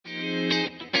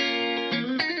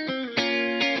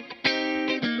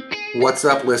What's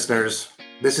up, listeners?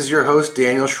 This is your host,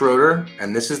 Daniel Schroeder,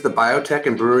 and this is the Biotech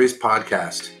and Breweries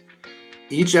podcast.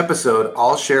 Each episode,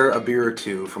 I'll share a beer or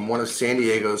two from one of San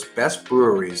Diego's best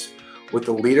breweries with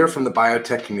a leader from the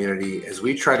biotech community as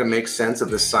we try to make sense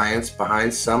of the science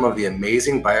behind some of the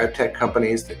amazing biotech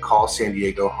companies that call San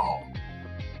Diego home.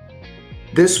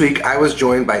 This week, I was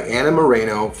joined by Anna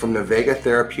Moreno from Navega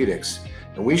Therapeutics,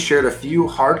 and we shared a few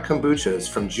hard kombuchas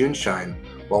from Juneshine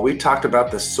while we talked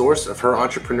about the source of her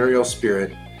entrepreneurial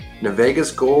spirit,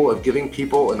 Navega's goal of giving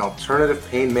people an alternative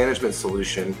pain management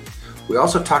solution. We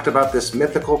also talked about this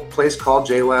mythical place called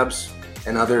J-Labs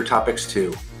and other topics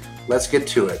too. Let's get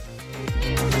to it.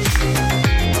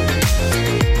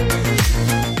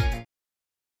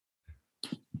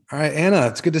 All right, Anna,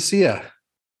 it's good to see you.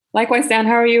 Likewise, Dan,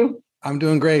 how are you? I'm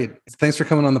doing great. Thanks for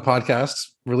coming on the podcast.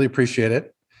 Really appreciate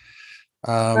it.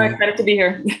 Very excited to be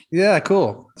here. Yeah,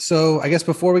 cool. So I guess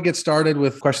before we get started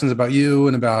with questions about you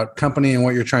and about company and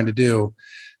what you're trying to do,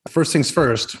 first things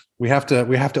first, we have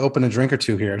to open a drink or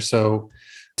two here. So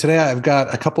today I've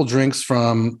got a couple drinks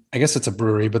from, I guess it's a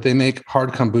brewery, but they make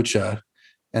hard kombucha,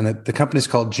 and the company's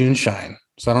called Juneshine.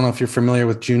 So I don't know if you're familiar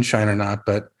with Juneshine or not,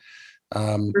 but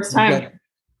first time.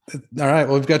 All right.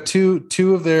 Well, we've got two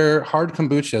of their hard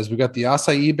kombuchas. We've got the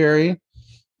acai berry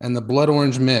and the blood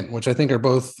orange mint, which I think are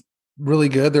both really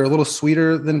good. They're a little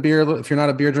sweeter than beer. If you're not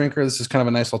a beer drinker, this is kind of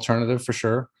a nice alternative for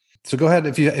sure. So go ahead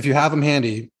if you have them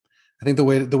handy. I think the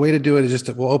way to do it is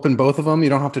just we'll open both of them. You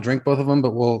don't have to drink both of them,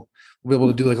 but we'll be able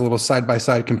to do like a little side by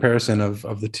side comparison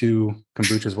of the two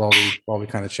kombuchas while we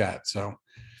kind of chat. So,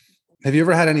 have you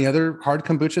ever had any other hard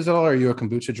kombuchas at all? Are you a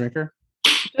kombucha drinker?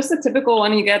 Just a typical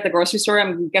one you get at the grocery store.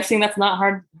 I'm guessing that's not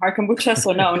hard kombucha,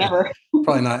 so no, never.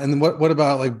 Probably not. And what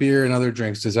about like beer and other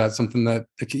drinks? Is that something that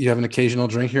you have an occasional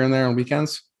drink here and there on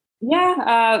weekends?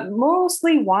 Yeah,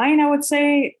 mostly wine, I would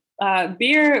say.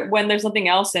 Beer when there's nothing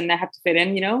else and I have to fit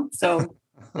in, So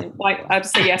I have to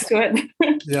say yes to it.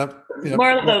 Yep.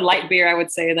 More of the light beer, I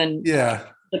would say, than the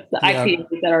IPAs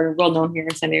that are well known here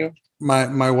in San Diego.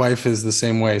 My wife is the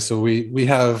same way. So we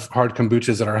have hard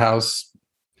kombuchas at our house.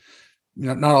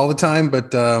 Not all the time, but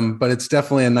it's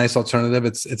definitely a nice alternative.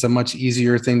 It's a much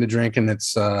easier thing to drink, and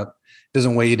it's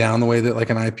doesn't weigh you down the way that like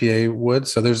an IPA would.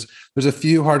 So there's a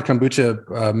few hard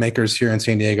kombucha makers here in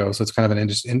San Diego. So it's kind of an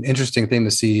interesting thing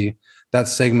to see that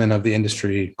segment of the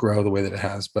industry grow the way that it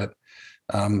has. But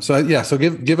so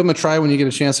give them a try when you get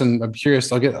a chance. And I'm curious.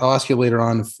 I'll ask you later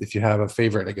on if you have a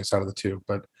favorite, I guess, out of the two.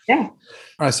 But yeah.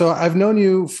 All right. So I've known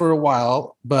you for a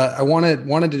while, but I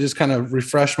wanted to just kind of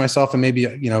refresh myself and maybe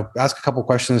ask a couple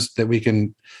questions that we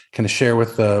can kind of share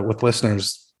with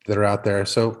listeners that are out there.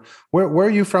 So where are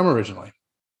you from originally?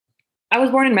 I was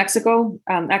born in Mexico,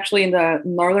 actually in the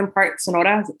northern part,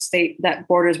 Sonora state that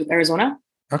borders with Arizona.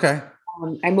 Okay.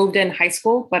 I moved in high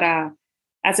school, but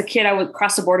as a kid, I would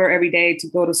cross the border every day to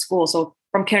go to school. So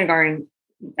from kindergarten,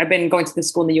 I've been going to this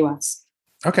school in the U.S.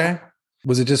 Okay.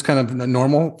 Was it just kind of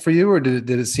normal for you, or did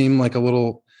it seem like a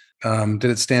little? Did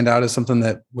it stand out as something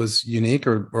that was unique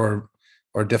or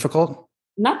difficult?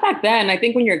 Not back then. I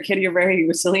think when you're a kid, you're very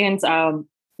resilient.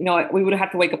 We would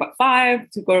have to wake up at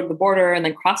 5 to go to the border and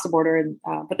then cross the border. And,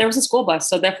 but there was a school bus,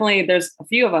 so definitely there's a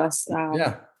few of us.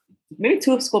 Maybe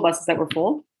 2 school buses that were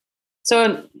full.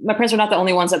 So my parents were not the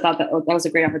only ones that thought that that was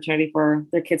a great opportunity for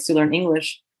their kids to learn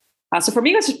English. So for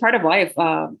me, it was just part of life.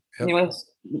 Probably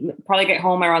get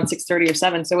home around 6:30 or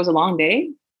 7. So it was a long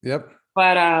day. Yep.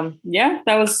 But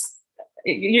that was,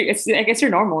 I guess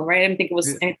you're normal, right? I didn't think it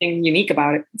was anything unique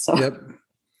about it. So. Yep.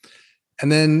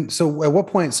 And then, so at what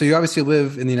point, so you obviously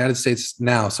live in the United States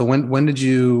now. So when did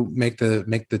you make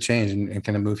the change and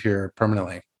kind of move here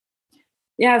permanently?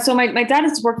 Yeah. So my dad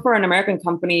has worked for an American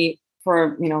company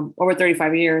for, over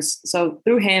 35 years. So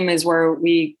through him is where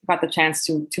we got the chance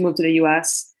to move to the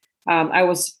US. I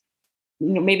was,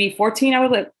 maybe 14, I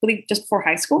would believe, just before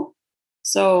high school.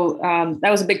 So that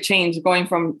was a big change, going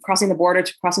from crossing the border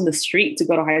to crossing the street to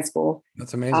go to high school.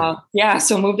 That's amazing.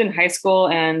 So moved in high school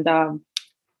and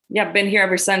been here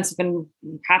ever since. Been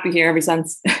happy here ever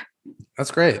since.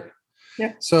 That's great.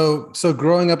 Yeah. So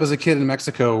growing up as a kid in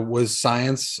Mexico, was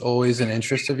science always an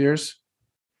interest of yours?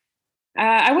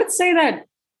 I would say that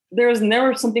there was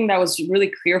never something that was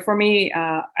really clear for me.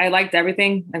 I liked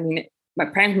everything. I mean, my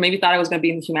parents maybe thought I was going to be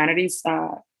in the humanities.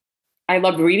 I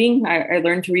loved reading. I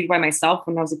learned to read by myself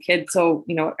when I was a kid. So,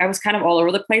 I was kind of all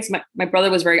over the place. My brother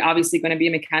was very obviously going to be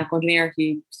a mechanical engineer.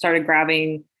 He started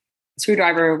grabbing a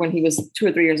screwdriver when he was 2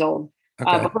 or 3 years old.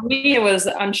 Okay. But for me, it was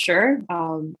unsure.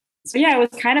 It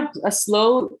was kind of a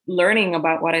slow learning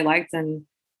about what I liked. And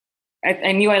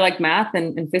I knew I liked math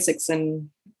and physics and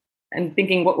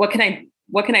thinking, what can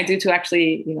I do to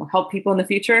actually, help people in the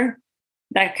future?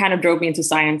 that kind of drove me into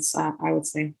science, I would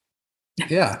say.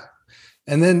 Yeah.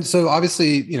 And then, so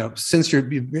obviously, since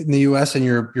you're in the US and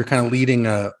you're kind of leading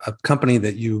a company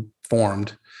that you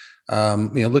formed,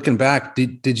 looking back,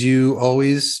 did you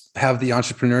always have the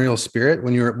entrepreneurial spirit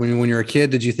when you were a kid?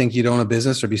 Did you think you'd own a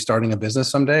business or be starting a business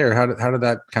someday, or how did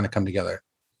that kind of come together?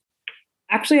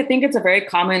 Actually, I think it's a very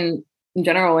common in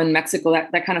general in Mexico,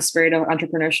 that kind of spirit of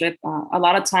entrepreneurship. A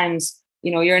lot of times,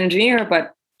 you're an engineer,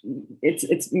 but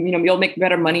it's you'll make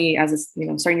better money as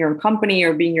starting your own company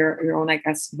or being your own, I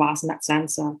guess, boss in that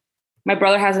sense. My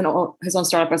brother has his own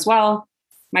startup as well.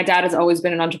 My dad has always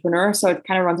been an entrepreneur, so it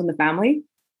kind of runs in the family.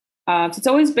 So it's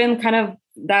always been kind of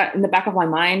that in the back of my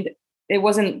mind. It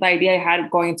wasn't the idea I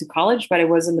had going into college, but it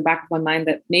was in the back of my mind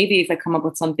that maybe if I come up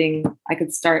with something, I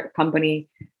could start a company.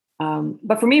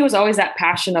 But for me, it was always that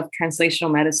passion of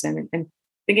translational medicine and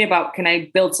thinking about, can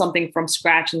I build something from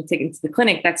scratch and take it to the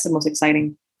clinic? That's the most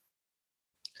exciting.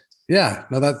 Yeah,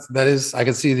 no, that is, I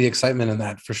can see the excitement in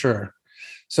that for sure.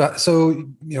 So,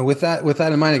 with that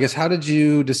in mind, I guess, how did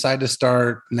you decide to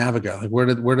start Navigo? Like,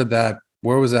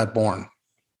 where was that born?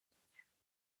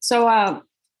 So,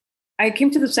 I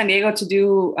came to San Diego to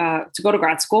go to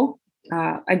grad school.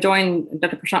 I joined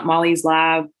Dr. Prashant Mali's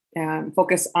lab and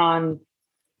focused on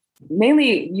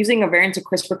mainly using a variant of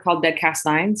CRISPR called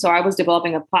DEDCAS9. So I was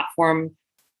developing a platform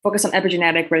focused on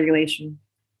epigenetic regulation.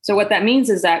 So what that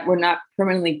means is that we're not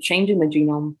permanently changing the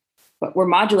genome, but we're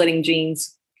modulating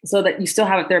genes so that you still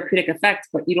have a therapeutic effect,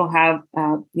 but you don't have,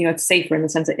 it's safer in the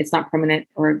sense that it's not permanent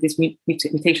or these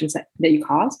mutations that you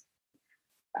cause.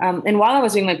 And while I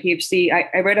was doing my PhD,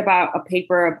 I read about a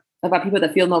paper about people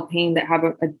that feel no pain that have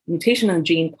a mutation in the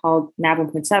gene called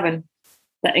NaV1.7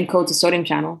 that encodes a sodium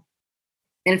channel.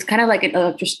 And it's kind of like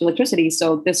electricity.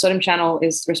 So this sodium channel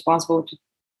is responsible for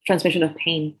transmission of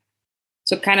pain.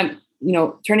 So kind of,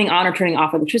 turning on or turning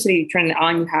off electricity, turning it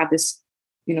on, you have this,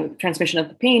 transmission of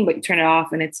the pain, but you turn it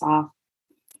off and it's off.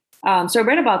 So I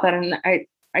read about that and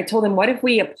I told him, what if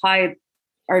we applied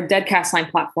our DEDCAS9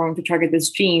 platform to target this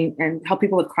gene and help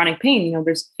people with chronic pain?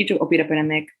 There's a huge opiate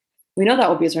epidemic. We know that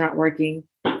opiates are not working.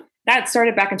 That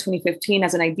started back in 2015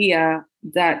 as an idea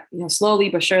that, slowly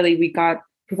but surely we got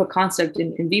proof of concept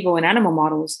in vivo and animal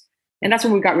models. And that's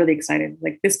when we got really excited.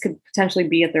 Like, this could potentially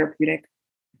be a therapeutic.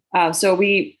 So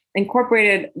we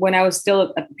incorporated when I was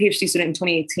still a PhD student in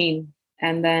 2018.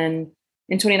 And then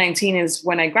in 2019 is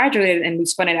when I graduated and we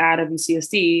spun it out of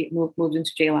UCSD, moved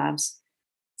into J Labs.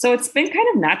 So it's been kind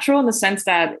of natural in the sense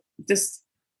that just,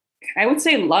 I would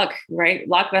say luck, right?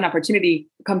 Luck and opportunity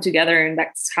come together. And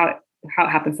that's how it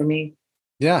happened for me.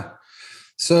 Yeah.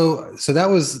 So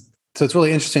it's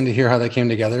really interesting to hear how that came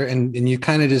together. And you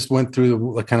kind of just went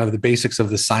through kind of the basics of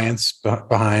the science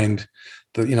behind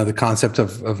the concept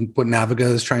of what Navigo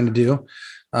is trying to do.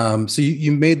 So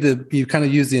you kind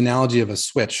of used the analogy of a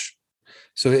switch.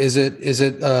 So is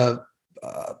it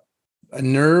a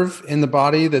nerve in the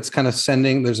body that's kind of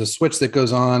there's a switch that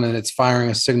goes on and it's firing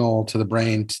a signal to the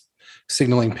brain,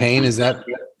 signaling pain? Is that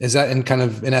in kind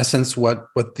of, in essence, what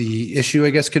the issue, I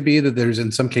guess, could be, that there's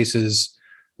in some cases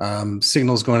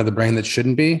signals going to the brain that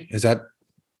shouldn't be? Is that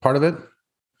part of it?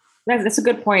 That's a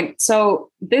good point.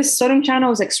 So this sodium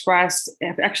channel is expressed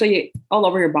actually all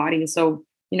over your body. So,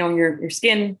 your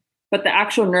skin, but the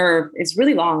actual nerve is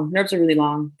really long. Nerves are really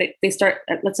long. They start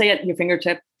let's say at your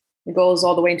fingertip, it goes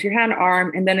all the way into your hand,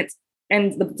 arm, and then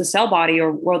the cell body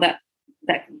or that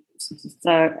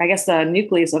I guess the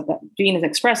nucleus of the gene is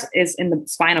expressed is in the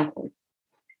spinal cord.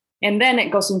 And then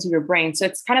it goes into your brain. So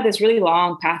it's kind of this really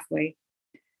long pathway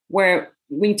where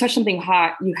when you touch something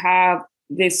hot, you have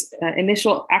this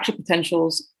initial action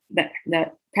potentials that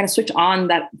kind of switch on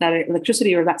that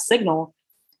electricity or that signal.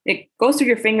 It goes through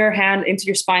your finger, hand, into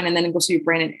your spine, and then it goes to your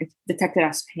brain and it's detected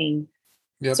as pain.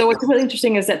 Yep. So what's really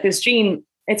interesting is that this gene,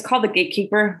 it's called the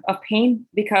gatekeeper of pain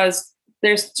because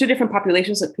there's two different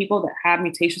populations of people that have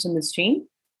mutations in this gene: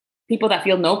 people that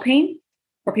feel no pain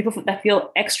or people that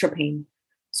feel extra pain.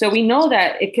 So we know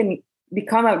that it can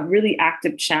become a really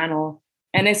active channel,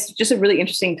 and it's just a really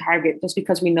interesting target just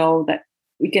because we know that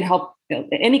we can help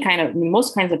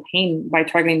most kinds of pain by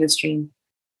targeting this gene.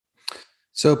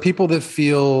 So people that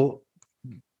feel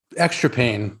extra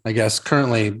pain, I guess,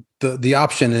 currently the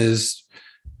option is,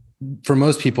 for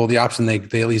most people, the option they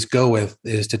at least go with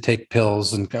is to take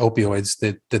pills and opioids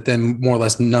that then more or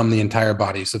less numb the entire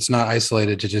body. So it's not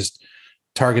isolated to just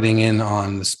targeting in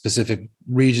on the specific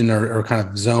region or kind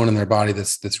of zone in their body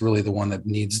that's really the one that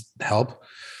needs help.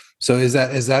 So is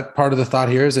that part of the thought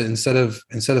here? Is that instead of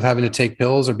having to take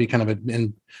pills or be kind of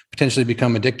and potentially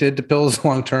become addicted to pills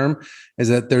long term, is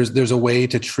that there's a way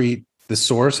to treat the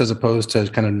source as opposed to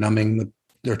kind of numbing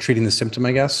or treating the symptom,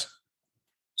 I guess?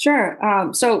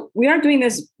 Sure. So we are doing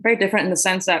this very different in the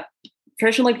sense that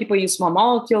traditionally people use small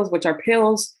molecules, which are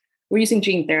pills. We're using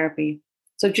gene therapy.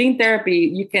 So gene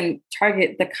therapy, you can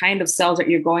target the kind of cells that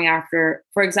you're going after.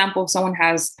 For example, if someone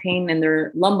has pain in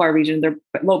their lumbar region, their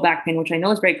low back pain, which I know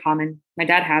is very common. My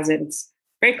dad has it. It's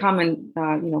very common,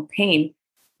 pain.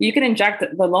 You can inject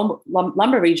the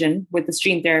lumbar region with this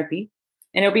gene therapy,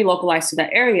 and it'll be localized to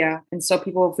that area. And so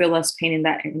people will feel less pain in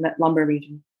that lumbar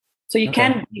region. So you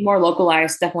can be more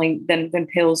localized, definitely, than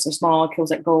pills or small molecules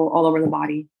that go all over the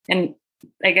body. And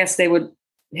I guess they would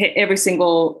hit every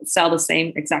single cell the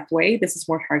same exact way. This is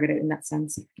more targeted in that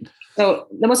sense. So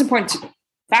the most important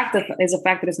fact is the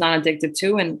fact that it's non-addictive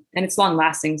too, and it's long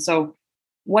lasting. So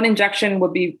one injection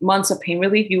would be months of pain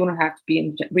relief. You wouldn't have to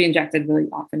be re-injected really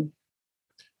often.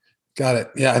 Got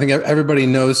it. Yeah, I think everybody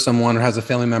knows someone or has a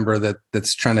family member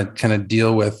that's trying to kind of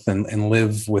deal with and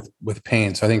live with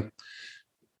pain. So I think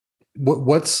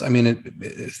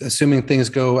assuming things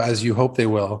go as you hope they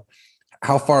will,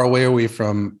 how far away are we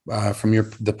from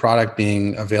the product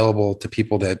being available to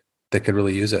people that could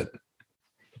really use it?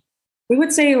 We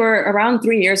would say we're around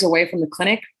 3 years away from the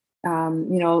clinic.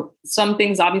 Some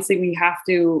things obviously we have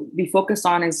to be focused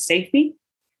on is safety.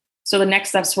 So the next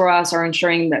steps for us are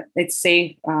ensuring that it's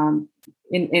safe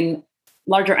in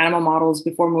larger animal models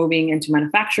before moving into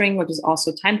manufacturing, which is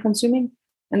also time consuming.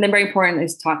 And then very important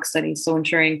is tox studies. So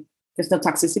ensuring there's no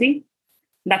toxicity.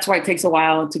 That's why it takes a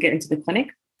while to get into the clinic.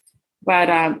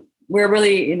 But we're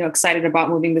really, excited about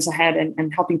moving this ahead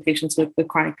and helping patients with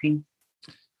chronic pain.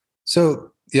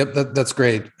 So, yep, that's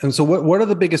great. And so what are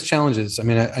the biggest challenges? I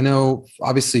mean, I know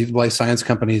obviously life science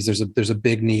companies, there's a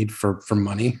big need for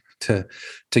money to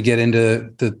get into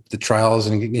the trials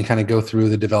and kind of go through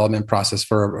the development process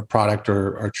for a product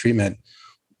or treatment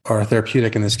or a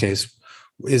therapeutic in this case.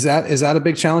 Is that a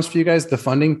big challenge for you guys, the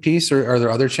funding piece, or are there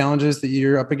other challenges that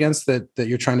you're up against that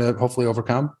you're trying to hopefully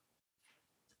overcome?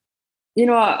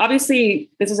 Obviously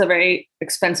this is a very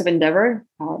expensive endeavor.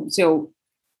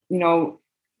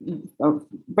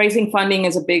 Raising funding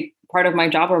is a big part of my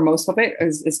job, or most of it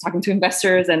is talking to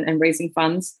investors and raising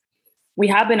funds. We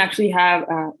have been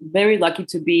very lucky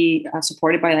to be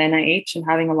supported by the NIH and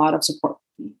having a lot of support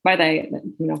from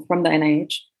the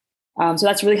NIH. So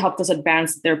that's really helped us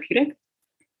advance therapeutic.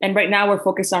 And right now we're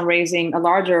focused on raising a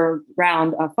larger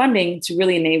round of funding to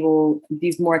really enable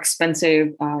these more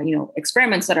expensive,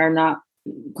 experiments that are not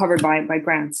covered by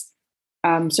grants.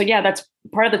 That's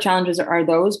part of the challenges are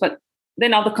those, but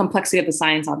then all the complexity of the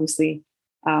science, obviously,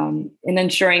 and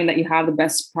ensuring that you have the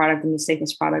best product and the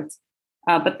safest product.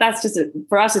 But that's just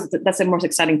for us. That's the most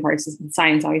exciting part is the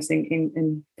science, obviously,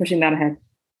 in pushing that ahead.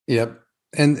 Yep,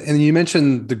 and you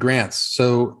mentioned the grants.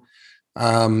 So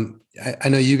I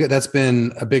know that's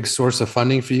been a big source of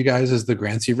funding for you guys, is the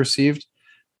grants you've received.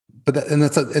 But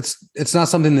it's not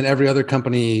something that every other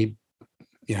company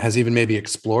has even maybe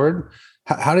explored.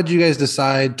 How did you guys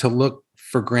decide to look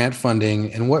for grant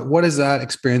funding, and what has that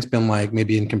experience been like,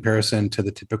 maybe in comparison to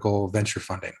the typical venture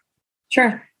funding?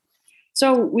 Sure.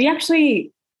 So we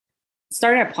actually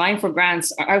started applying for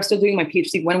grants. I was still doing my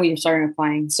PhD when we started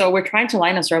applying. So we're trying to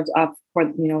line ourselves up for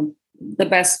the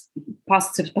best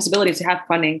possibilities to have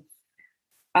funding.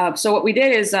 So what we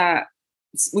did is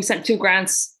we sent 2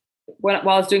 grants while I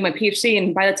was doing my PhD,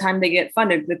 and by the time they get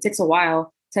funded, it takes a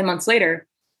while. 10 months later,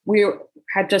 we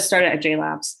had just started at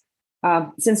JLabs.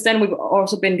 Since then, we've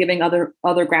also been giving other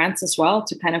grants as well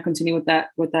to kind of continue with that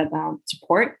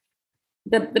support.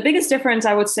 The biggest difference,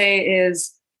 I would say,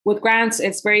 is with grants,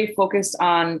 it's very focused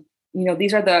on,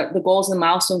 these are the goals and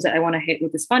milestones that I want to hit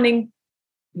with this funding.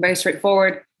 Very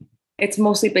straightforward. It's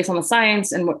mostly based on the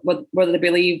science and whether they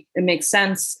believe it makes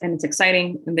sense and it's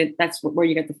exciting, and that's where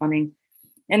you get the funding.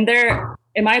 And they're,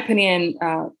 in my opinion,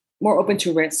 more open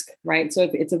to risk, right? So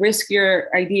if it's a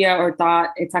riskier idea or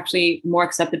thought, it's actually more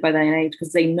accepted by the NIH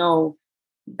because they know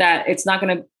that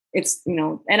NIH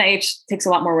takes a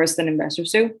lot more risk than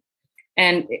investors do.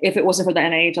 And if it wasn't for the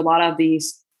NIH, a lot of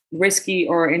these risky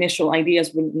or initial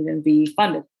ideas wouldn't even be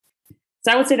funded.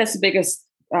 So I would say that's the biggest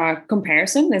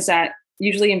comparison, is that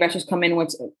usually investors come in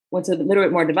what's a little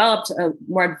bit more developed,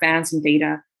 more advanced in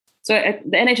data. So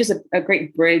the NIH is a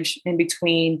great bridge in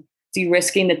between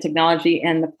de-risking the technology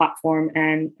and the platform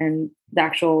and the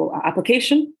actual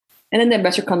application. And then the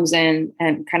investor comes in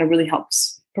and kind of really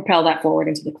helps propel that forward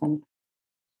into the clinic.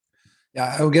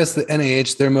 Yeah, I would guess the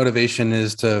NIH, their motivation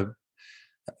is to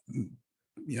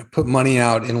put money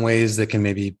out in ways that can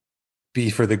maybe be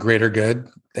for the greater good.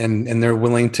 And they're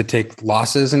willing to take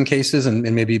losses in cases and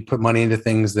maybe put money into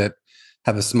things that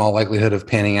have a small likelihood of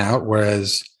panning out.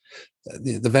 Whereas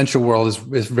the venture world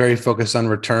is very focused on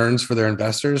returns for their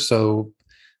investors. So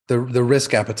the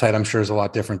risk appetite, I'm sure, is a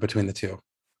lot different between the two.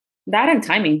 That and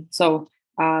timing. So,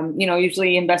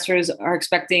 usually investors are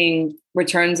expecting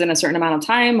returns in a certain amount of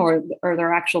time, or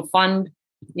their actual fund,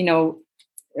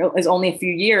 is only a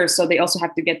few years. So they also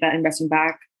have to get that investment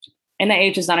back.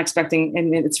 NIH is not expecting,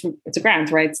 and it's a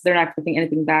grant, right? So they're not expecting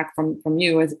anything back from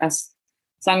you as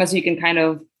long as you can kind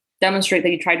of demonstrate that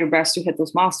you tried your best to hit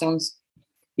those milestones.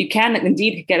 You can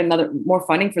indeed get more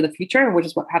funding for the future, which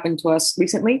is what happened to us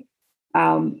recently.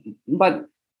 But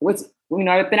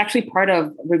I've been actually part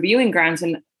of reviewing grants,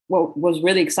 and what was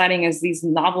really exciting is these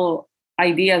novel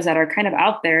ideas that are kind of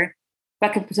out there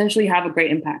that could potentially have a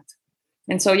great impact.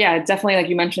 And so, yeah, definitely, like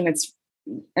you mentioned,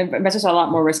 investors are a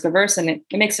lot more risk averse, and it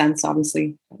makes sense.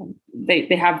 Obviously,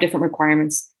 they have different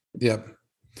requirements. Yep.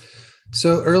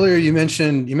 So earlier you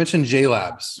mentioned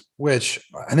JLabs, which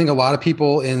I think a lot of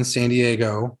people in San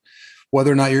Diego,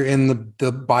 whether or not you're in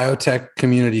the biotech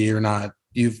community or not,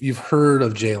 you've heard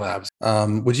of JLabs.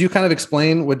 Would you kind of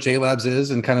explain what JLabs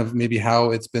is and kind of maybe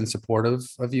how it's been supportive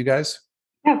of you guys?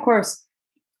 Yeah, of course.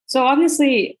 So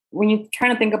obviously, when you're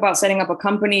trying to think about setting up a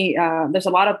company, there's a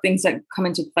lot of things that come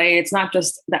into play. It's not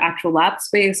just the actual lab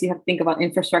space. You have to think about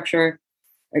infrastructure,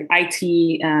 IT,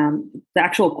 the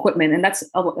actual equipment, and that's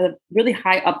a really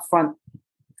high upfront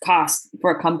cost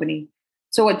for a company.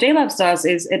 So what JLabs does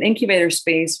is an incubator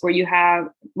space where you have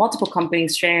multiple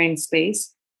companies sharing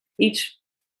space. Each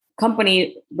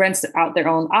company rents out their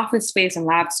own office space and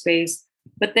lab space,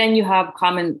 but then you have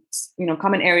common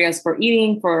areas for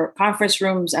eating, for conference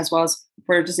rooms, as well as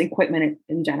for just equipment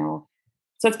in general.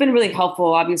 So it's been really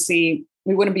helpful. Obviously,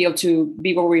 we wouldn't be able to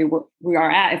be where we are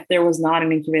at if there was not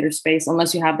an incubator space,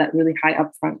 unless you have that really high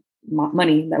upfront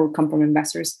money that would come from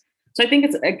investors. So I think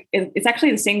it's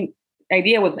actually the same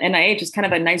idea with NIH. It's kind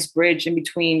of a nice bridge in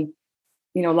between,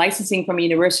 licensing from a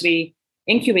university,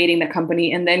 incubating the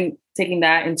company, and then taking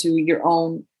that into your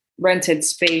own rented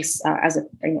space as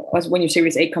when your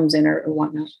Series A comes in or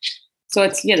whatnot. So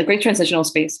it's a great transitional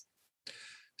space.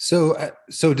 So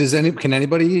can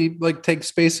anybody like take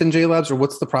space in JLabs, or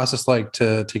what's the process like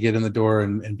to get in the door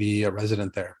and be a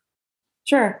resident there?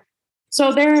 Sure.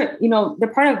 So they're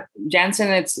part of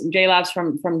Janssen. It's JLabs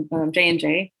from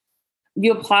J&J.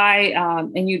 You apply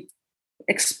and you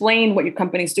explain what your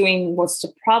company's doing, what's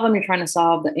the problem you're trying to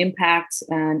solve, the impact,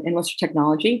 and what's your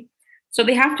technology. So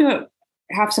they have to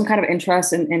have some kind of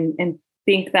interest and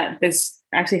think that this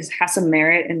actually has some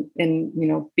merit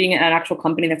in being an actual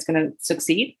company that's going to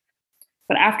succeed.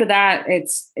 But after that,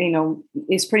 it's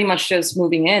pretty much just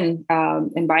moving in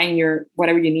and buying your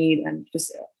whatever you need and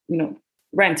just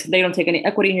rent. They don't take any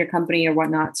equity in your company or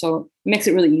whatnot, so it makes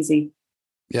it really easy.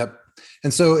 Yep.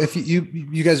 And so if you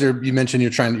guys you mentioned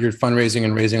you're fundraising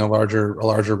and raising a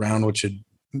larger round, which should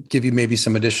give you maybe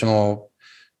some additional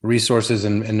resources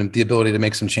and the ability to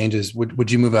make some changes.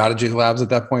 Would you move out of JLabs at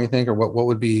that point, you think, or what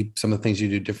would be some of the things you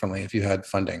do differently if you had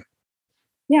funding?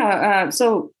 Yeah.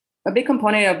 So a big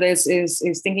component of this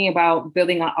is thinking about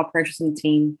building out operations in the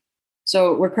team.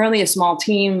 So we're currently a small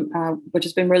team, which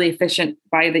has been really efficient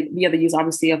via the use,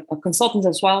 obviously, of consultants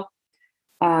as well.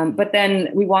 But then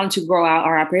we want to grow out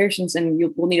our operations, and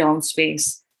we'll need our own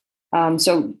space.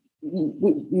 So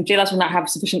JLabs will not have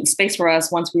sufficient space for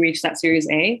us once we reach that Series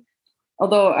A.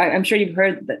 Although I'm sure you've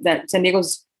heard that San Diego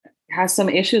has some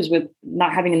issues with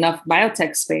not having enough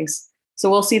biotech space. So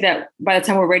we'll see that by the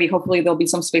time we're ready, hopefully there'll be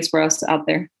some space for us out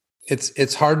there.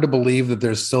 It's hard to believe that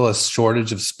there's still a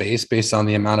shortage of space based on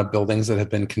the amount of buildings that have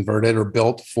been converted or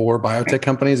built for biotech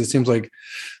companies. It seems like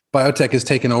biotech has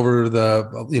taken over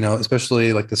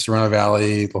especially like the Sereno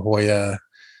Valley, La Jolla,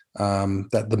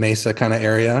 the Mesa kind of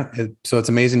area. So it's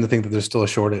amazing to think that there's still a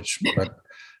shortage. But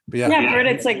yeah, I've heard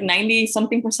it's like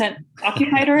 90-something%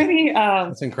 occupied already.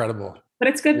 That's incredible. But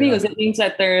it's good news. It means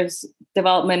that there's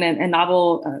development and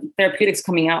novel therapeutics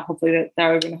coming out, hopefully that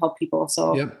are going to help people.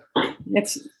 So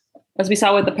It's, as we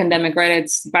saw with the pandemic, right?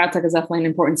 Biotech is definitely an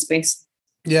important space.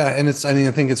 Yeah. And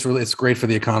I think it's great for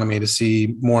the economy to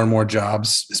see more and more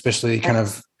jobs, especially kind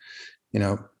of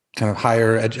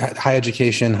high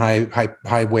education,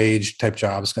 high wage type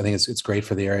jobs. I think it's great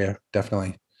for the area.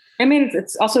 Definitely. I mean,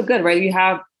 it's also good, right? You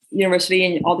have university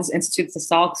and all these institutes, the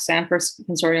Salk, Stanford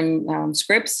Consortium,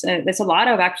 Scripps. There's a lot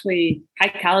of actually high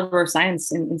caliber science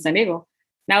in San Diego.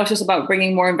 Now it's just about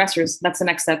bringing more investors. That's the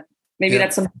next step. Maybe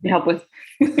that's something to help with.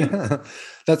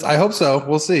 I hope so.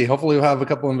 We'll see. Hopefully we'll have a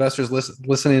couple of investors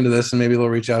listening to this and maybe they'll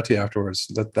reach out to you afterwards.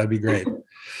 That'd be great.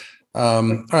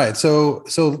 All right. So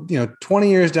 20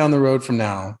 years down the road from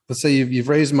now, let's say you've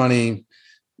raised money.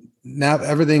 Now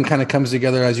everything kind of comes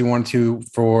together as you want to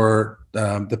for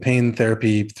the pain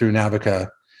therapy through Navica.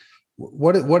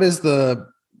 What is the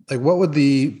what would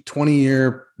the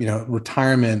 20-year,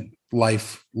 retirement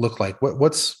life look like?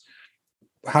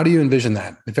 How do you envision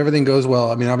that? If everything goes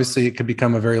well, I mean, obviously it could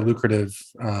become a very lucrative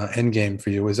end game for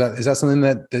you. Is that something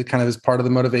that kind of is part of the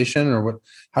motivation, or what?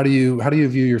 How do you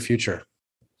view your future?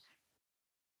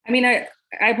 I mean,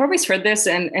 I've always heard this,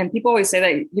 and people always say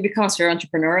that you become a serial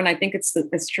entrepreneur, and I think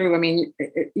it's true. I mean,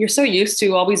 you're so used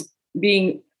to always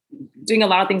doing a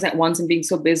lot of things at once and being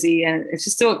so busy, and it's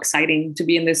just so exciting to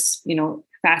be in this,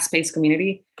 fast-paced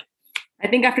community. I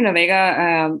think after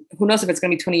Navega, who knows if it's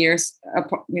going to be 20 years,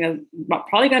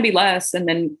 probably going to be less. And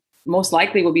then most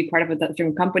likely will be part of a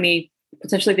different company,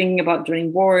 potentially thinking about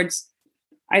joining boards.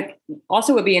 I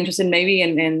also would be interested maybe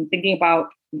in thinking about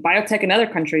biotech in other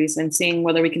countries and seeing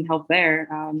whether we can help there.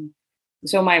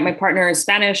 So my partner is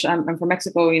Spanish. I'm from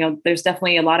Mexico. There's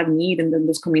definitely a lot of need in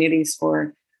those communities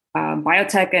for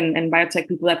biotech and biotech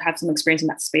people that have some experience in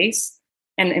that space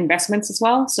and investments as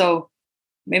well. So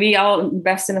maybe I'll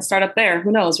invest in a startup there.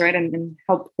 Who knows, right? And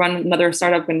help run another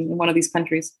startup in one of these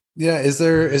countries. Yeah. Is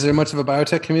there much of a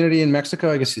biotech community in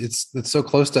Mexico? I guess it's so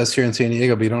close to us here in San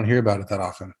Diego, but you don't hear about it that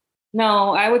often.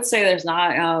 No, I would say there's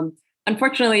not.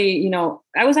 Unfortunately,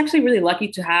 I was actually really lucky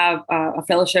to have a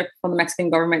fellowship from the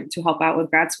Mexican government to help out with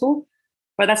grad school,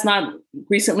 but that's not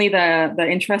recently the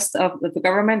interest of the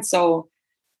government. So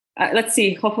let's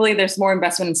see. Hopefully, there's more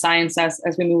investment in science as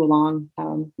we move along.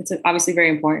 It's obviously very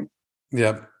important.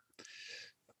 Yeah.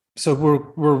 So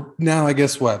we're now, I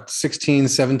guess, 16,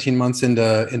 17 months into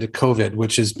COVID,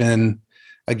 which has been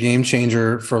a game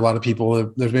changer for a lot of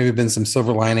people. There's maybe been some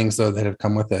silver linings though that have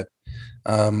come with it.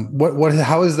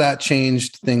 How has that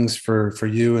changed things for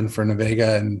you and for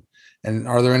Navega, and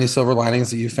are there any silver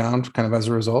linings that you found kind of as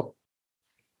a result?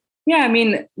 Yeah, I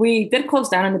mean, we did close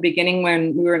down in the beginning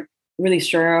when we were really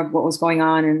sure of what was going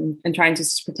on and trying to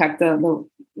protect the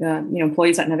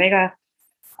employees at Navega.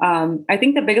 I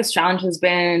think the biggest challenge has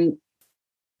been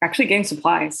actually getting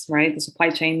supplies, right? The supply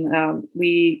chain.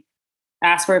 We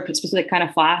asked for a specific kind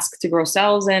of flask to grow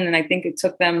cells in, and I think it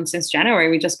took them since January.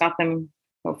 We just got them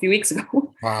a few weeks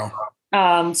ago.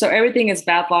 Wow. So everything is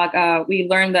backlog. We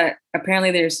learned that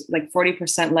apparently there's like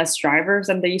 40% less drivers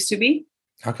than there used to be.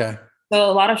 Okay. So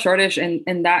a lot of shortage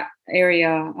in that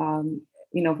area,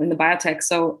 in the biotech.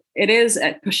 So it is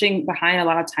pushing behind a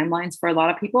lot of timelines for a lot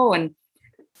of people. And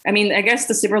I mean, I guess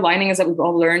the silver lining is that we've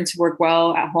all learned to work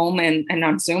well at home and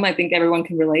on Zoom. I think everyone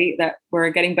can relate that we're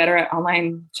getting better at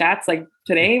online chats. Like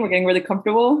today, we're getting really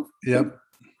comfortable. Yep.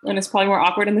 And it's probably more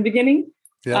awkward in the beginning.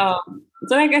 Yep.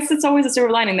 So I guess it's always a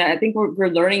silver lining that I think we're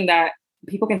learning that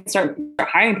people can start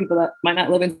hiring people that might not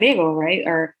live in San Diego, right?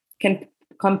 Or can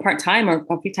come part-time or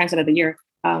a few times out of the year.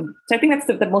 So I think that's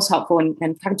the most helpful.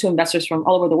 And talking to investors from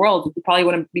all over the world, it probably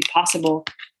wouldn't be possible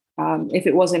if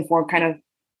it wasn't for kind of,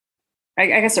 I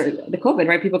guess, the COVID,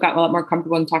 right? People got a lot more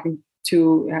comfortable in talking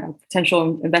to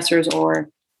potential investors or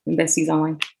investees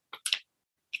online.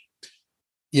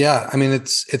 Yeah. I mean,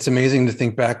 it's amazing to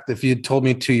think back. If you'd told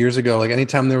me 2 years ago, like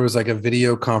anytime there was like a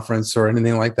video conference or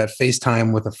anything like that,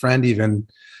 FaceTime with a friend even,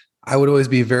 I would always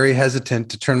be very hesitant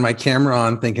to turn my camera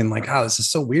on thinking like, oh, this is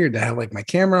so weird to have like my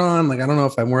camera on. Like, I don't know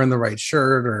if I'm wearing the right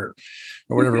shirt or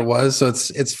whatever it was. So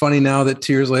it's funny now that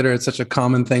 2 years later, it's such a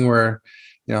common thing where,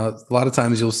 a lot of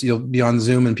times you'll be on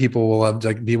Zoom and people will have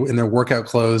like be in their workout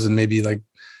clothes and maybe like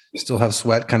still have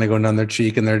sweat kind of going down their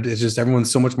cheek. And it's just, everyone's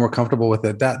so much more comfortable with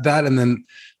it. That, and then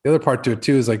the other part to it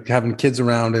too, is like having kids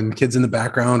around and kids in the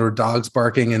background or dogs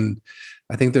barking. And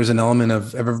I think there's an element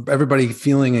of everybody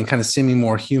feeling and kind of seeming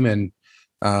more human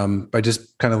by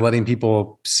just kind of letting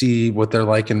people see what they're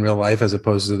like in real life, as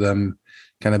opposed to them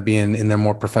kind of being in their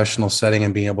more professional setting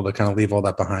and being able to kind of leave all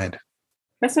that behind.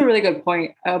 That's a really good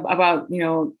point about,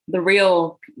 the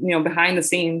real, behind the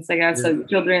scenes, I guess, of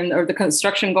children or the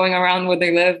construction going around where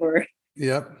they live or,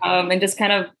 and just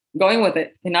kind of going with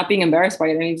it and not being embarrassed by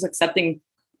it. I mean, just accepting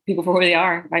people for who they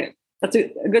are. That's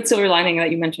a good silver lining that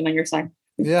you mentioned on your side.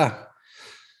 Yeah.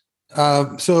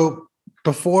 So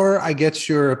before I get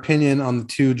your opinion on the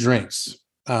two drinks,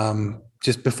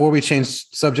 just before we change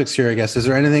subjects here, I guess, is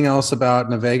there anything else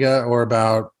about Navega or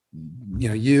about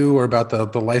you or about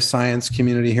the life science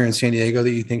community here in San Diego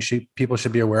that you think people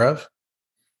should be aware of?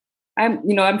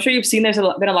 I'm sure you've seen there's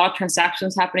been a lot of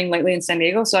transactions happening lately in San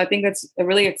Diego. So I think it's a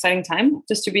really exciting time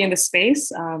just to be in this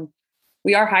space.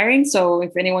 We are hiring. So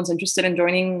if anyone's interested in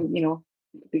joining,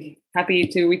 be happy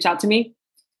to reach out to me.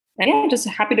 And yeah, just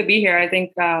happy to be here. I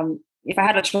think if I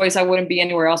had a choice, I wouldn't be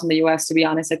anywhere else in the US, to be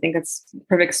honest. I think it's the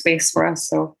perfect space for us.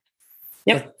 So,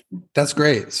 yep. That's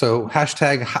great. So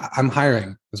hashtag I'm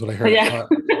hiring is what I heard. Yeah.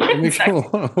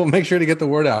 We'll make sure to get the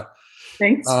word out.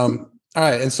 Thanks. All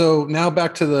right. And so now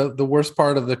back to the worst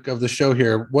part of the show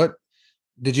here.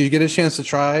 did you get a chance to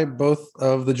try both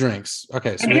of the drinks?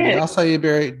 Okay, so the acai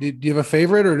berry. Do you have a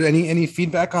favorite or any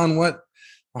feedback on what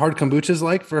hard kombucha is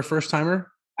like for a first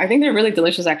timer? I think they're really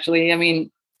delicious, actually. I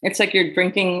mean, it's like you're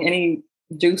drinking any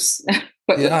juice.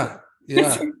 Yeah.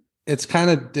 It's kind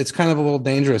of a little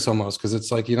dangerous almost because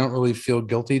it's like you don't really feel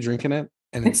guilty drinking it,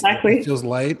 and it feels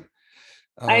light.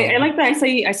 I like the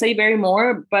acai berry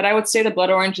more, but I would say the blood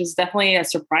orange is definitely a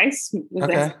surprise.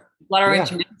 Okay. Blood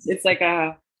orange, it's like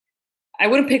I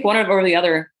wouldn't pick one over the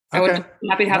other. I would be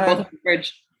happy to have both in the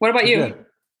fridge. What about you?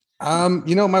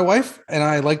 My wife and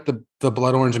I like the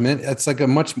blood orange mint. It's like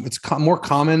more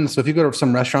common. So if you go to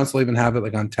some restaurants, they'll even have it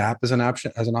like on tap as an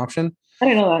option. I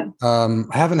didn't know that.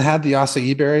 I haven't had the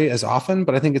acai berry as often,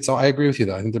 but I think I agree with you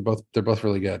though. I think they're both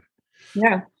really good.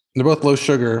 Yeah. They're both low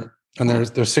sugar and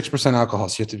there's 6% alcohol.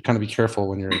 So you have to kind of be careful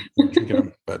when you're drinking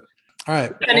them, but all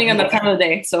right. Depending on the time of the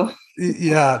day. So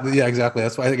yeah, exactly.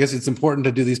 That's why I guess it's important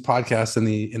to do these podcasts in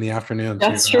the afternoon.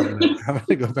 That's true. Having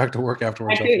to go back to work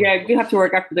afterwards. I do have to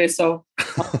work after this, so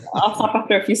I'll stop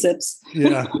after a few sips.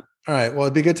 Yeah. All right. Well,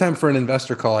 it'd be a good time for an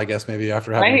investor call, I guess, maybe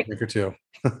after having a drink or two.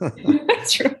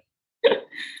 That's true.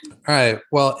 All right.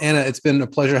 Well, Anna, it's been a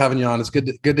pleasure having you on. It's good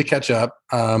to catch up.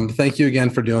 Thank you again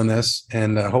for doing this,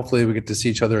 and hopefully we get to see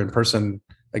each other in person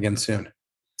again soon.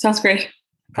 Sounds great.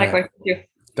 Likewise. Thank you.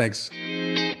 Thanks.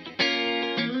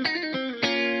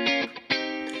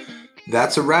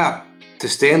 That's a wrap. To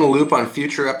stay in the loop on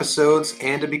future episodes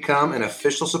and to become an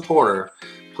official supporter,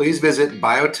 please visit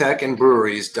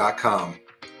biotechandbreweries.com.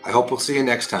 I hope we'll see you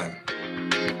next time.